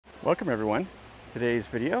Welcome everyone. Today's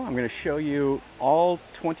video, I'm going to show you all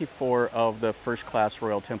 24 of the first class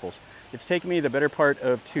royal temples. It's taken me the better part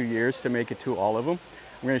of 2 years to make it to all of them.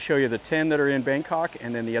 I'm going to show you the 10 that are in Bangkok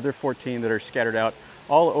and then the other 14 that are scattered out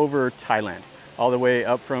all over Thailand. All the way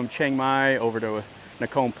up from Chiang Mai over to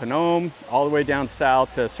Nakhon Phanom, all the way down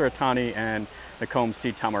south to Suratani and Nakhon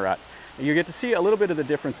Si Thammarat. You get to see a little bit of the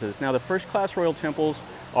differences. Now the first class royal temples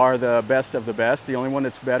are the best of the best. The only one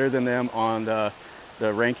that's better than them on the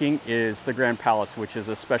ranking is the Grand Palace, which is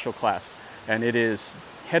a special class, and it is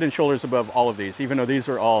head and shoulders above all of these, even though these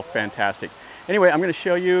are all fantastic. Anyway, I'm going to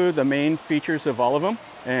show you the main features of all of them,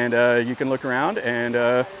 and you can look around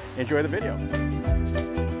and enjoy the video.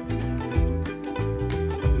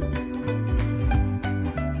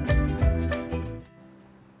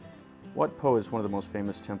 Wat Phra is one of the most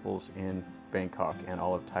famous temples in Bangkok and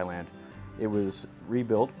all of Thailand. It was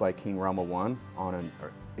rebuilt by King Rama I on an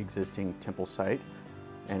existing temple site,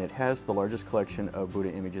 and it has the largest collection of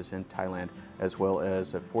Buddha images in Thailand, as well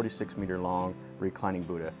as a 46-meter long reclining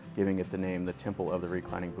Buddha, giving it the name the Temple of the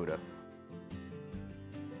Reclining Buddha.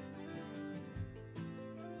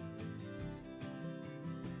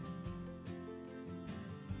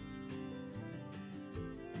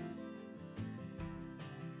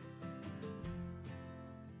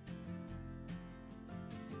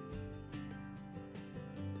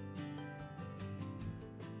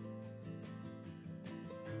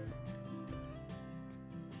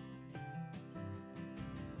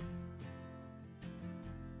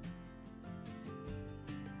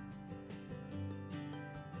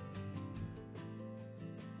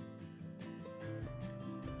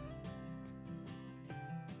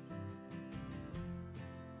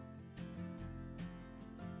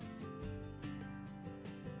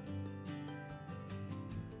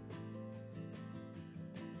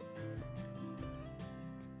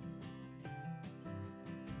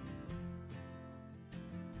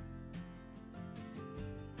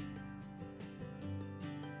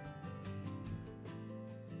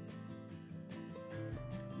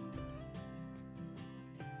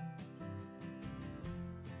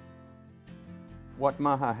 Wat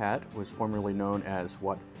Maha was formerly known as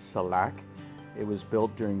Wat Salak. It was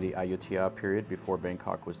built during the Ayutthaya period before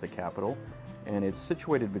Bangkok was the capital, and it's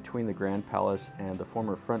situated between the Grand Palace and the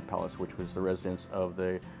former Front Palace, which was the residence of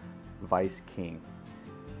the Vice King.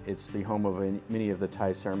 It's the home of many of the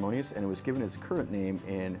Thai ceremonies, and it was given its current name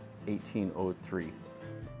in 1803.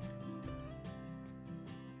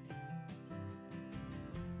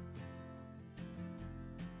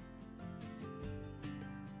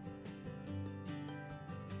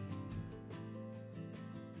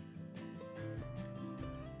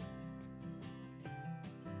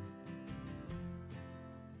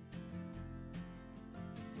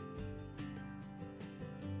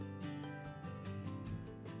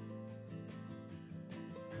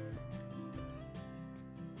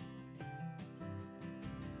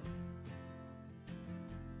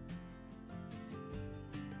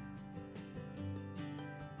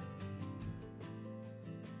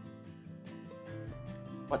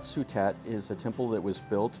 Wat Sutat is a temple that was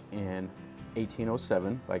built in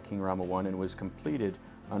 1807 by King Rama I and was completed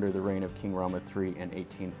under the reign of King Rama III in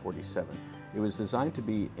 1847. It was designed to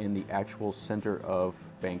be in the actual center of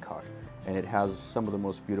Bangkok, and it has some of the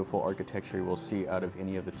most beautiful architecture you will see out of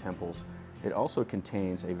any of the temples. It also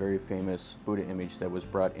contains a very famous Buddha image that was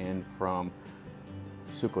brought in from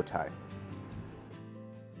Sukhothai.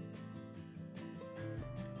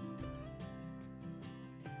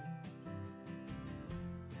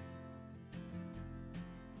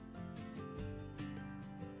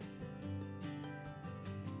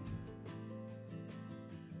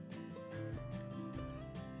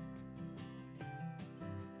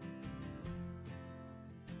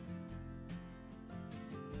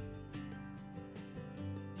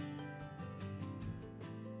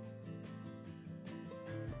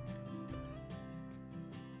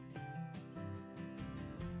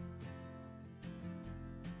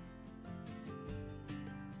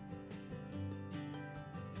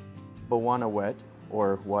 Wat,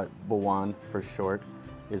 or Wat Bawan for short,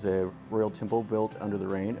 is a royal temple built under the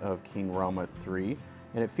reign of King Rama III,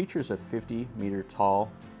 and it features a 50-meter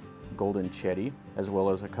tall golden chedi, as well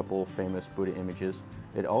as a couple famous Buddha images.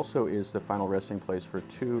 It also is the final resting place for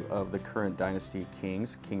two of the current dynasty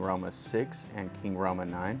kings, King Rama VI and King Rama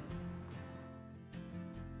IX.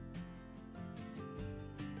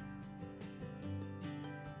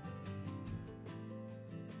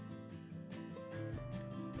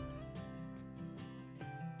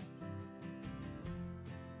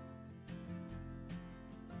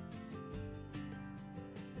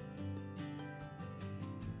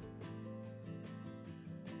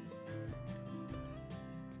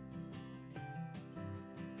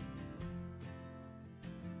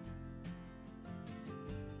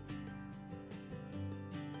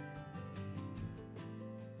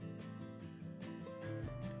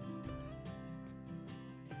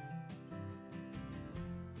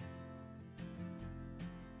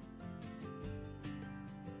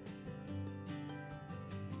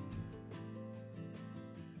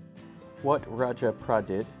 Wat Phra Kaew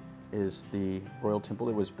did is the royal temple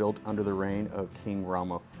that was built under the reign of King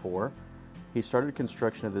Rama IV. He started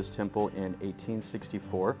construction of this temple in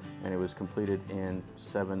 1864 and it was completed in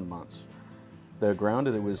 7 months. The ground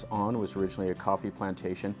that it was on was originally a coffee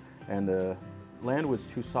plantation and the land was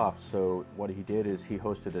too soft, so what he did is he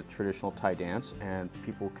hosted a traditional Thai dance and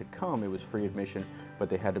people could come. It was free admission, but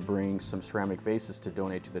they had to bring some ceramic vases to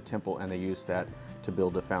donate to the temple and they used that to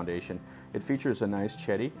build the foundation. It features a nice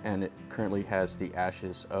chetty and it currently has the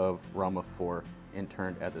ashes of Rama IV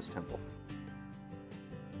interned at this temple.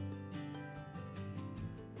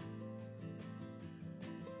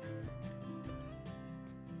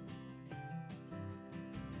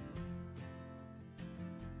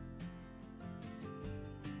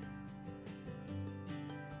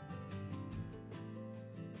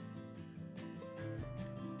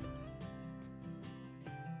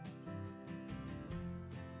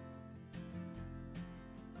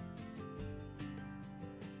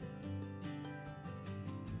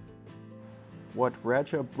 Wat Phra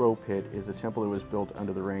Kaew is a temple that was built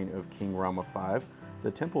under the reign of King Rama V. The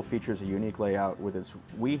temple features a unique layout with its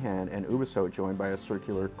Wihan and Ubasot joined by a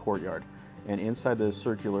circular courtyard. And inside the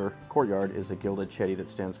circular courtyard is a gilded chetty that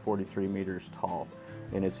stands 43 meters tall,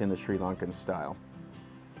 and it's in the Sri Lankan style.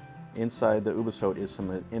 Inside the Ubasot is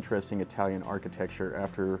some interesting Italian architecture.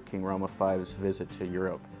 After King Rama V's visit to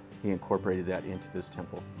Europe, he incorporated that into this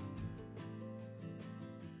temple.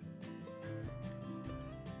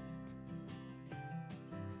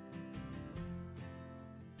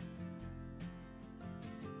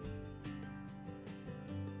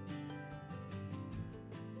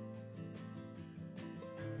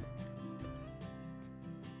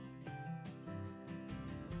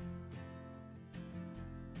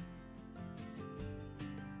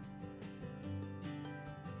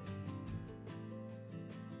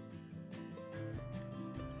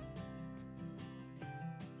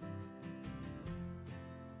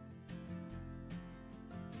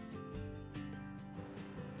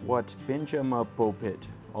 Wat Binjama Bopit,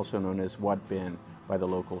 also known as Wat Bin by the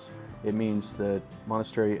locals. It means the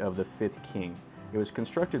monastery of the fifth king. It was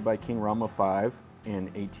constructed by King Rama V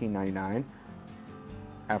in 1899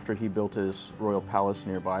 after he built his royal palace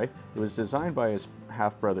nearby. It was designed by his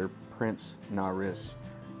half-brother Prince Naris,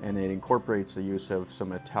 and it incorporates the use of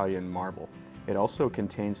some Italian marble. It also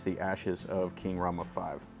contains the ashes of King Rama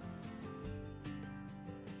V.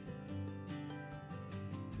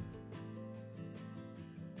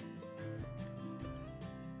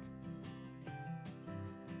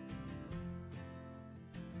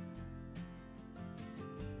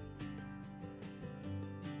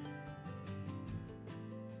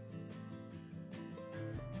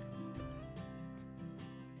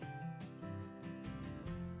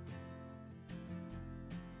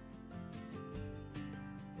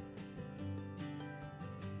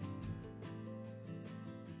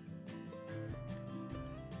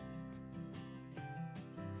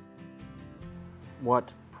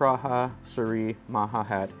 Wat Phra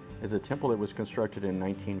Kaew is a temple that was constructed in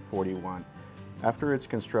 1941. After its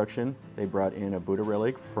construction, they brought in a Buddha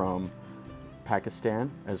relic from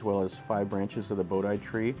Pakistan, as well as 5 branches of the Bodhi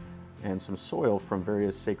tree and some soil from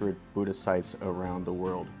various sacred Buddhist sites around the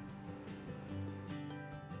world.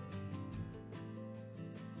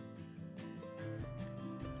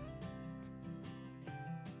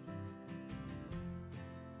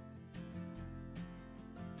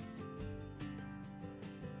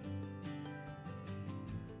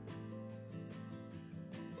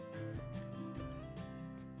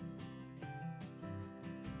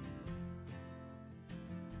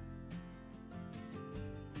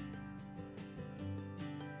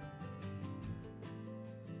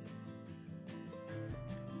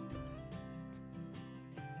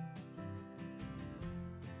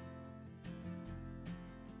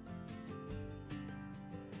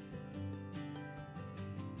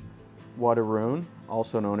 Wat Arun,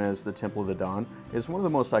 also known as the Temple of the Dawn, is one of the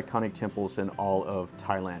most iconic temples in all of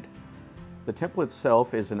Thailand. The temple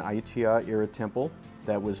itself is an Ayutthaya era temple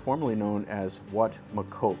that was formerly known as Wat Phra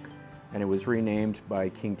Kaew, and it was renamed by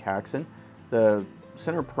King Taksin. The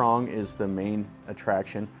center prong is the main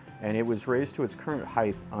attraction, and it was raised to its current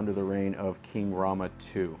height under the reign of King Rama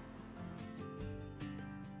II.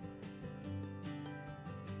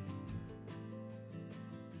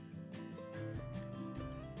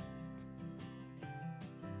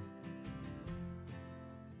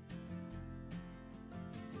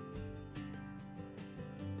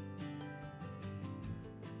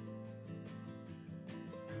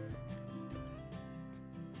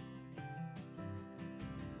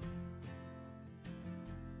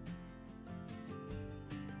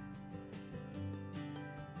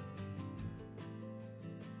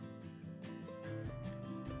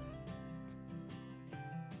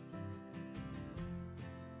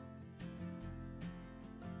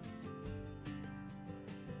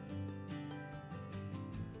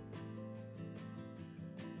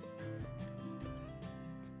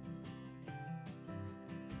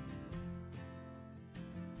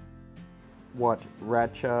 Wat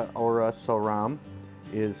Phra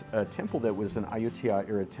is a temple that was an Ayutthaya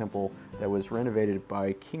era temple that was renovated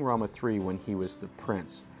by King Rama III when he was the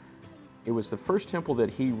prince. It was the first temple that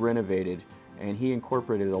he renovated, and he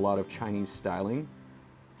incorporated a lot of Chinese styling.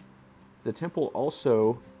 The temple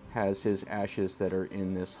also has his ashes that are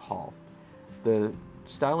in this hall. The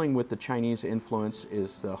styling with the Chinese influence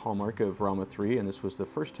is the hallmark of Rama III, and this was the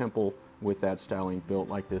first temple with that styling built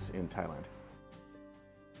like this in Thailand.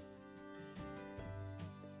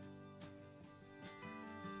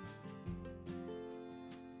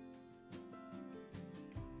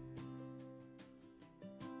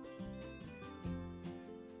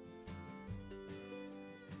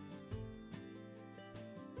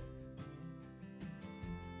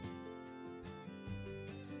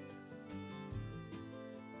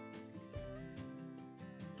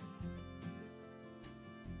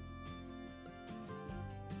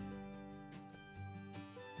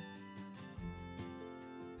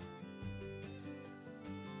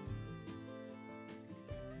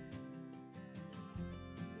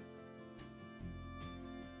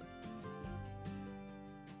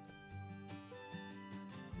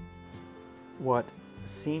 Wat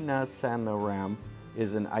Phra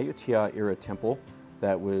is an Ayutthaya era temple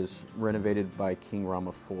that was renovated by King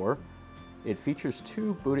Rama IV. It features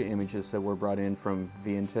two Buddha images that were brought in from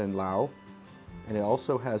Vientiane, Laos, and it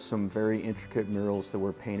also has some very intricate murals that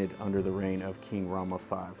were painted under the reign of King Rama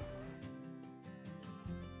V.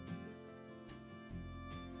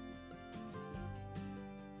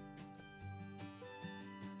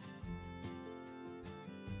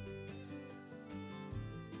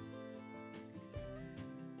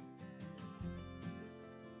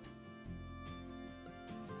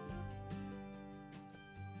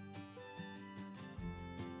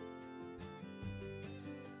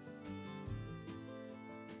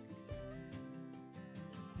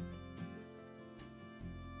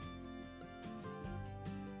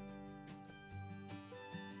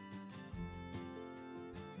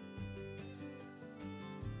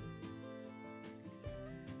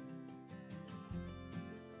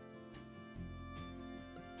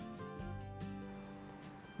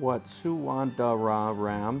 Wat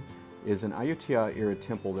Phra is an Ayutthaya era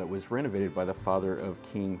temple that was renovated by the father of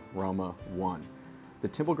King Rama I. The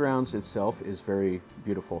temple grounds itself is very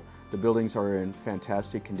beautiful. The buildings are in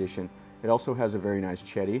fantastic condition. It also has a very nice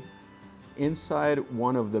chetty. Inside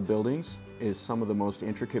one of the buildings is some of the most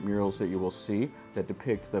intricate murals that you will see that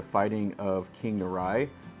depict the fighting of King Narai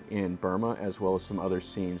in Burma, as well as some other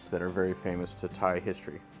scenes that are very famous to Thai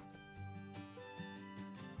history.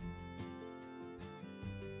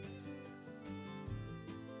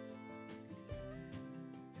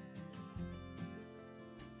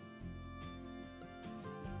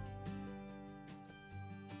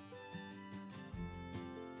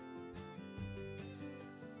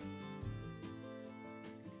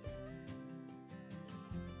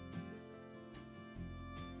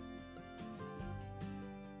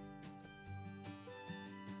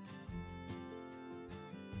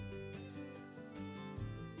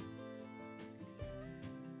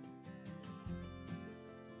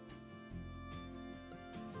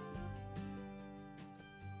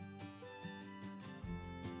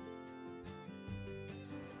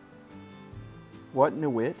 Wat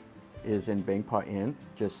Nuit is in Bangkok Inn,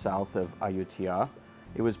 just south of Ayutthaya.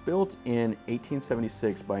 It was built in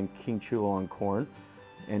 1876 by King Chulalongkorn,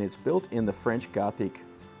 and it's built in the French Gothic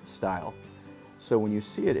style. So when you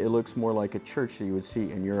see it, it looks more like a church that you would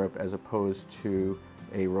see in Europe as opposed to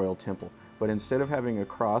a royal temple. But instead of having a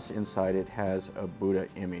cross inside, it has a Buddha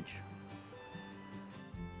image.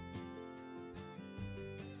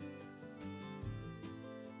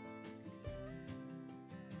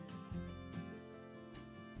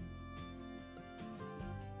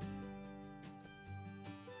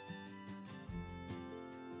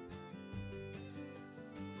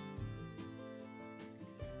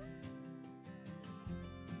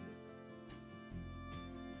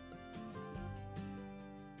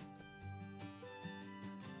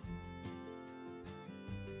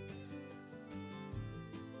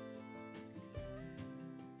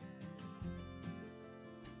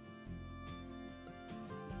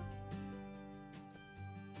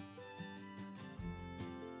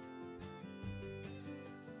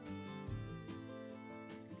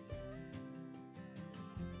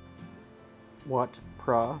 Wat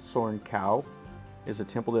Phra Kaew is a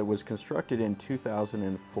temple that was constructed in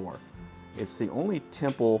 2004. It's the only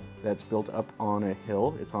temple that's built up on a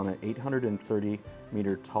hill. It's on an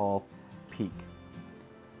 830-meter tall peak.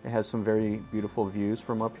 It has some very beautiful views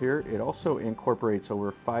from up here. It also incorporates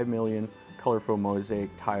over 5 million colorful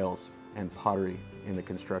mosaic tiles and pottery in the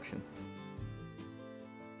construction.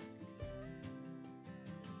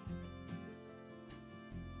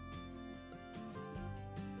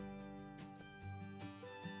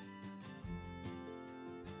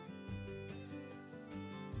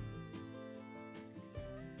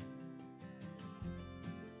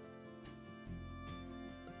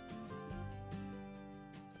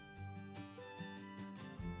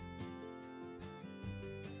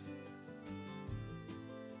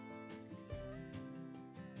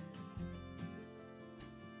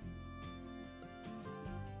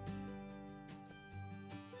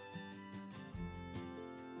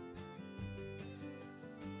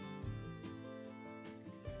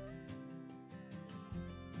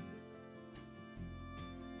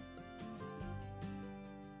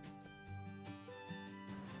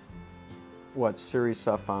 Wat Phra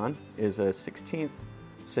Kaew is a 16th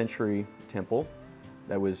century temple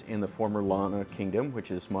that was in the former Lana Kingdom,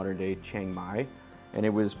 which is modern-day Chiang Mai, and it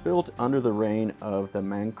was built under the reign of the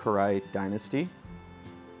Bangkok dynasty.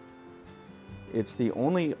 It's the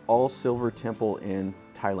only all-silver temple in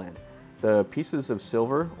Thailand. The pieces of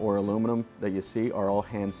silver or aluminum that you see are all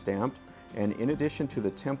hand-stamped, and in addition to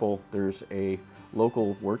the temple, there's a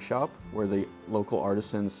local workshop where the local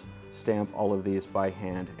artisans stamp all of these by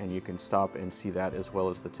hand, and you can stop and see that as well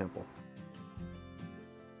as the temple.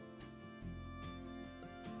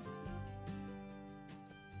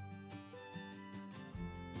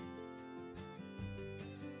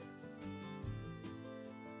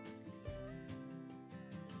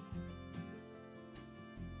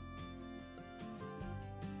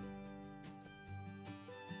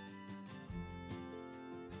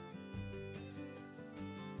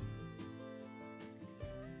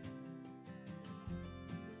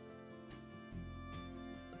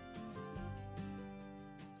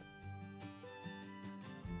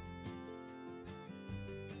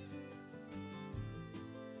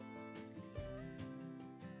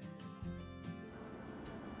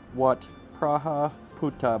 Wat Phra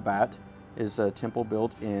Kaew is a temple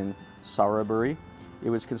built in Saraburi. It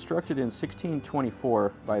was constructed in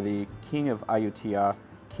 1624 by the king of Ayutthaya,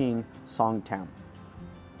 King Songtam.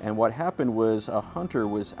 And what happened was a hunter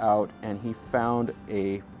was out and he found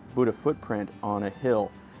a Buddha footprint on a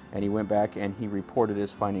hill, and he went back and he reported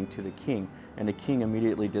his finding to the king, and the king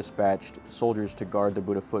immediately dispatched soldiers to guard the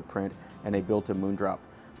Buddha footprint, and they built a moondrop.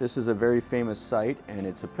 This is a very famous site, and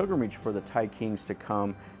it's a pilgrimage for the Thai kings to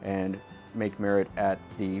come and make merit at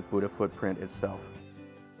the Buddha footprint itself.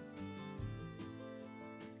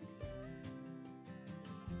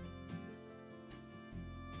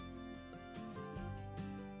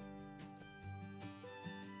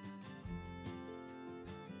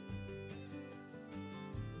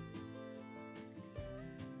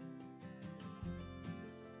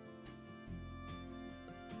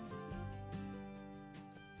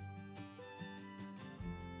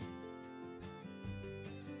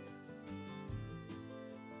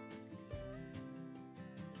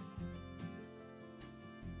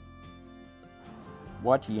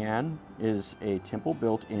 Wat Yan is a temple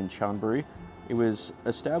built in Chonburi. It was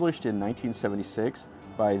established in 1976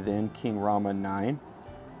 by then King Rama IX,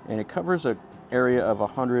 and it covers an area of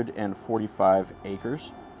 145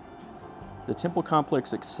 acres. The temple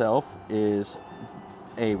complex itself is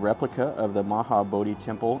a replica of the Mahabodhi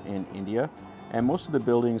temple in India, and most of the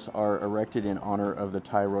buildings are erected in honor of the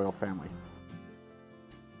Thai royal family.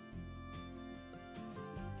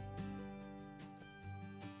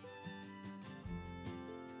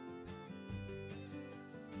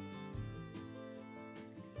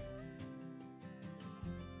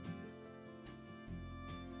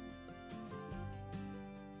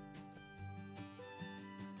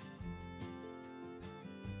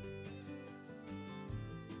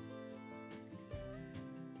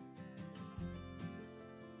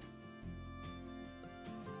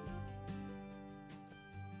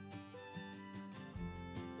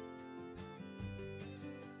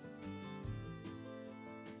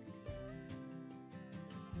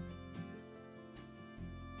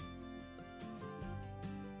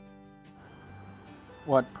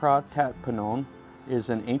 Wat Phra Kaew is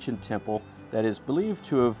an ancient temple that is believed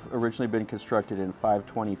to have originally been constructed in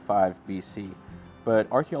 525 BC,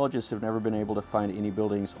 but archaeologists have never been able to find any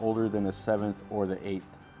buildings older than the 7th or the 8th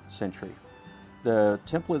century. The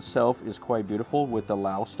temple itself is quite beautiful with the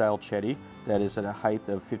Lao-style chedi that is at a height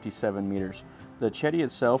of 57 meters. The chedi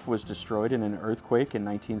itself was destroyed in an earthquake in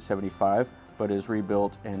 1975, but is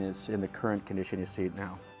rebuilt and is in the current condition you see it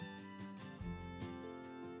now.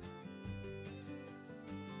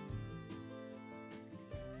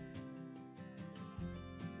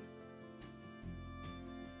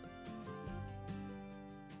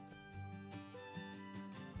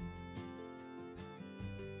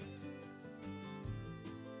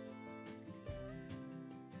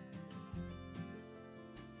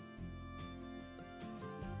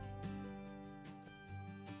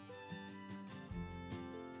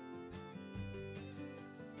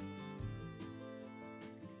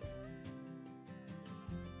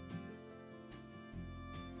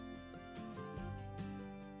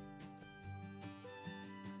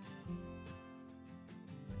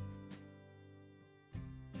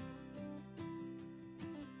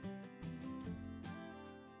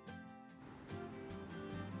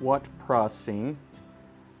 Wat Phra Kaew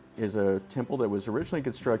is a temple that was originally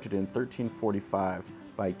constructed in 1345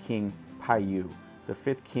 by King Kaew, the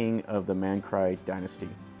 5th king of the Bangkok dynasty.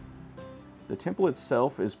 The temple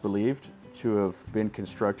itself is believed to have been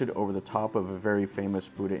constructed over the top of a very famous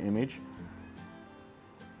Buddha image.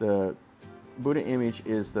 The Buddha image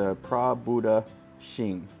is the Pra-Buddha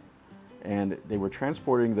Shing, and they were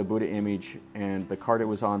transporting the Buddha image and the cart it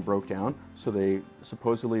was on broke down, so they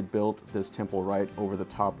supposedly built this temple right over the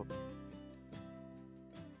top of it.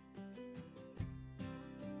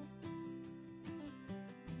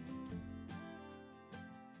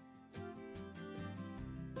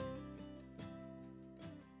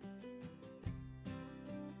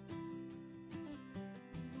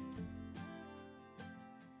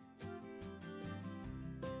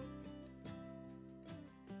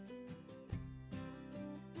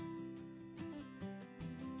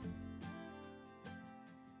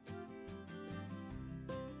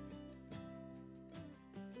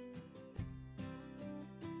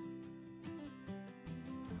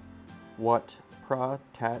 Wat Phra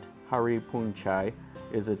Kaew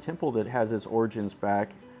is a temple that has its origins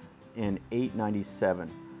back in 897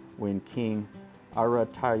 when King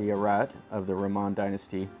Aratayrat of the Raman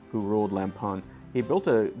dynasty, who ruled Lampung, he built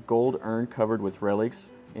a gold urn covered with relics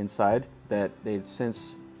inside that they'd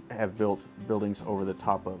since have built buildings over the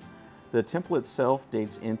top of. The temple itself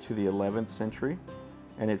dates into the 11th century,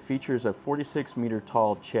 and it features a 46-meter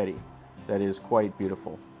tall chedi that is quite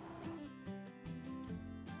beautiful.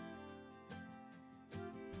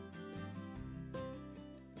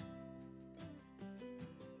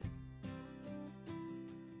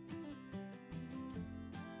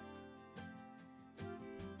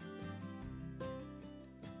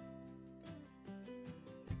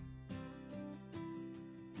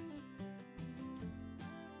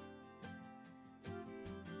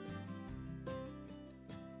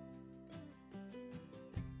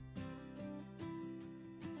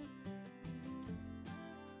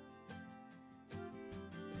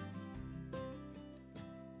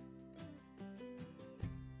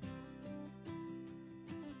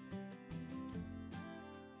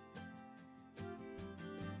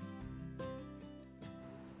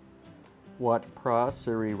 Wat Phra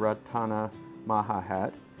Sri Ratana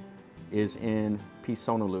Mahahat is in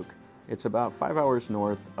Phitsanulok. It's about 5 hours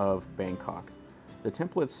north of Bangkok. The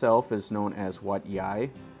temple itself is known as Wat Yai,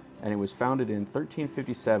 and it was founded in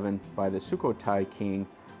 1357 by the Sukhothai king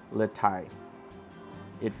Letai.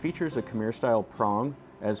 It features a Khmer-style prong,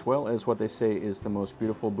 as well as what they say is the most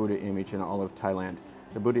beautiful Buddha image in all of Thailand.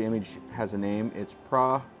 The Buddha image has a name. It's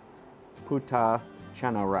Phra Puta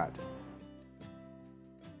Chanarat.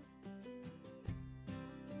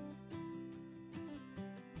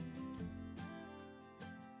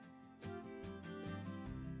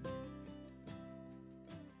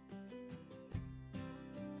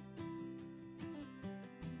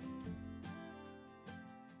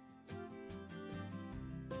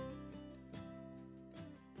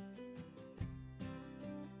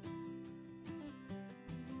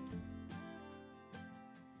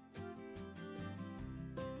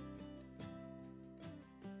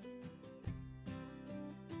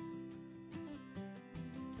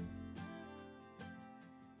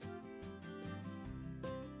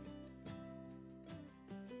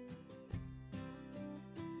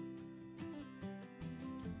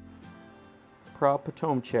 Phra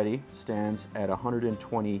Patom Chedi stands at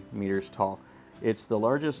 120 meters tall. It's the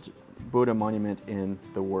largest Buddha monument in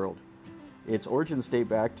the world. Its origins date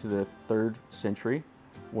back to the 3rd century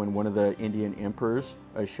when one of the Indian emperors,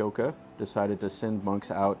 Ashoka, decided to send monks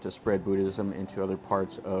out to spread Buddhism into other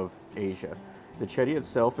parts of Asia. The Chedi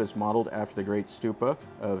itself is modeled after the Great Stupa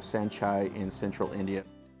of Sanchai in central India.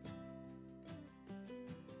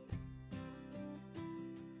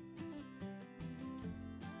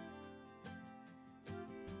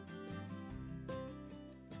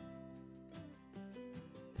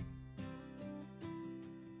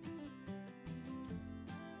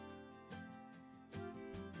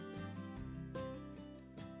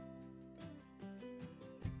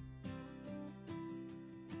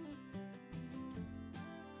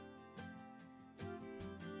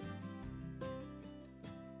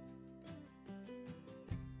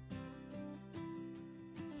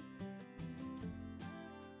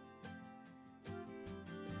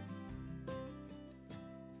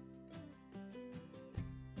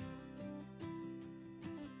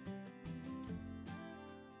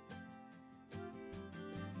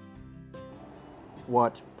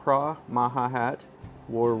 Wat Phra Mahahat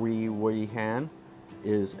Wariwihan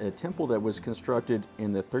is a temple that was constructed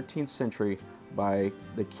in the 13th century by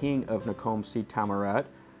the king of Nakhon Si Thammarat,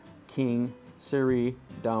 King Sri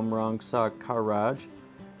Damrongsakaraj,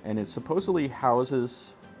 and it supposedly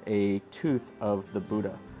houses a tooth of the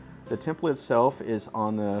Buddha. The temple itself is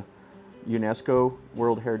on the UNESCO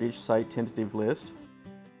World Heritage Site tentative list.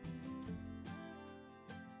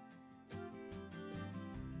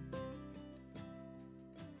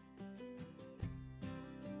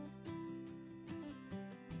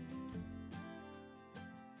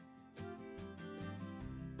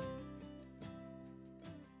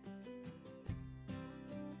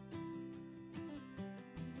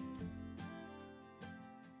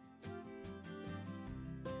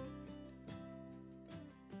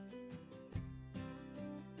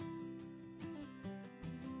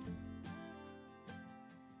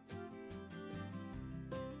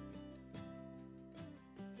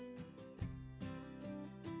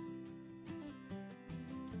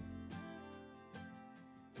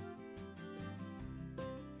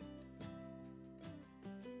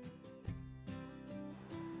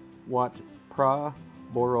 Wat Phra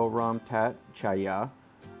Kaew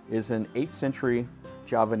is an 8th century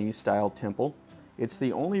Javanese style temple. It's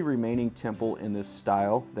the only remaining temple in this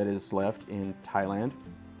style that is left in Thailand.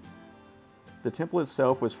 The temple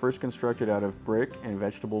itself was first constructed out of brick and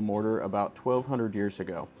vegetable mortar about 1200 years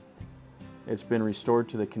ago. It's been restored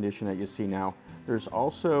to the condition that you see now. There's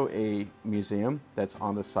also a museum that's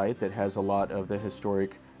on the site that has a lot of the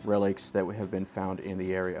historic relics that have been found in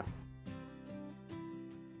the area.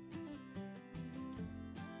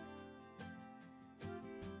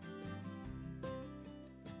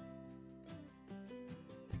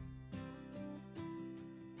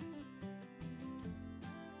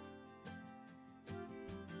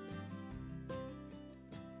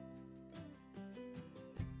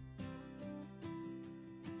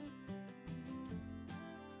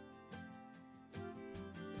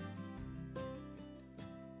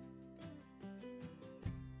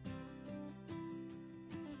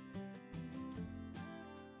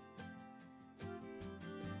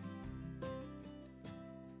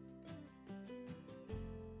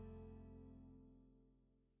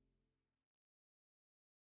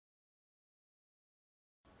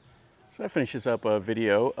 So that finishes up a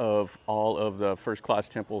video of all of the first class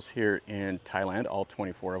temples here in Thailand, all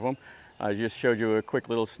 24 of them. I just showed you a quick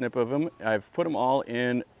little snip of them. I've put them all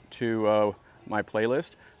into my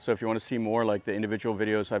playlist. So if you want to see more like the individual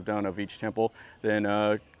videos I've done of each temple, then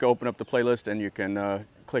go open up the playlist and you can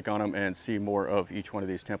click on them and see more of each one of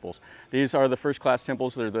these temples. These are the first class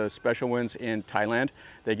temples. They're the special ones in Thailand.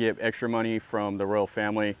 They get extra money from the royal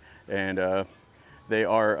family, and they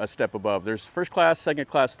are a step above. There's first class, second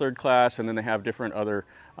class, third class, and then they have different other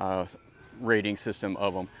rating system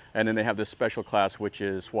of them. And then they have this special class, which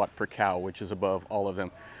is Wat Phra Kaew, which is above all of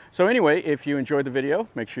them. So anyway, if you enjoyed the video,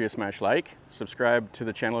 make sure you smash like, subscribe to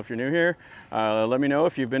the channel if you're new here. Let me know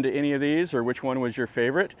if you've been to any of these or which one was your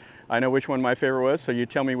favorite. I know which one my favorite was, so you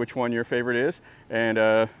tell me which one your favorite is, and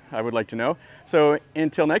I would like to know. So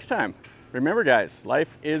until next time, remember guys,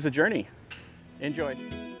 life is a journey. Enjoy.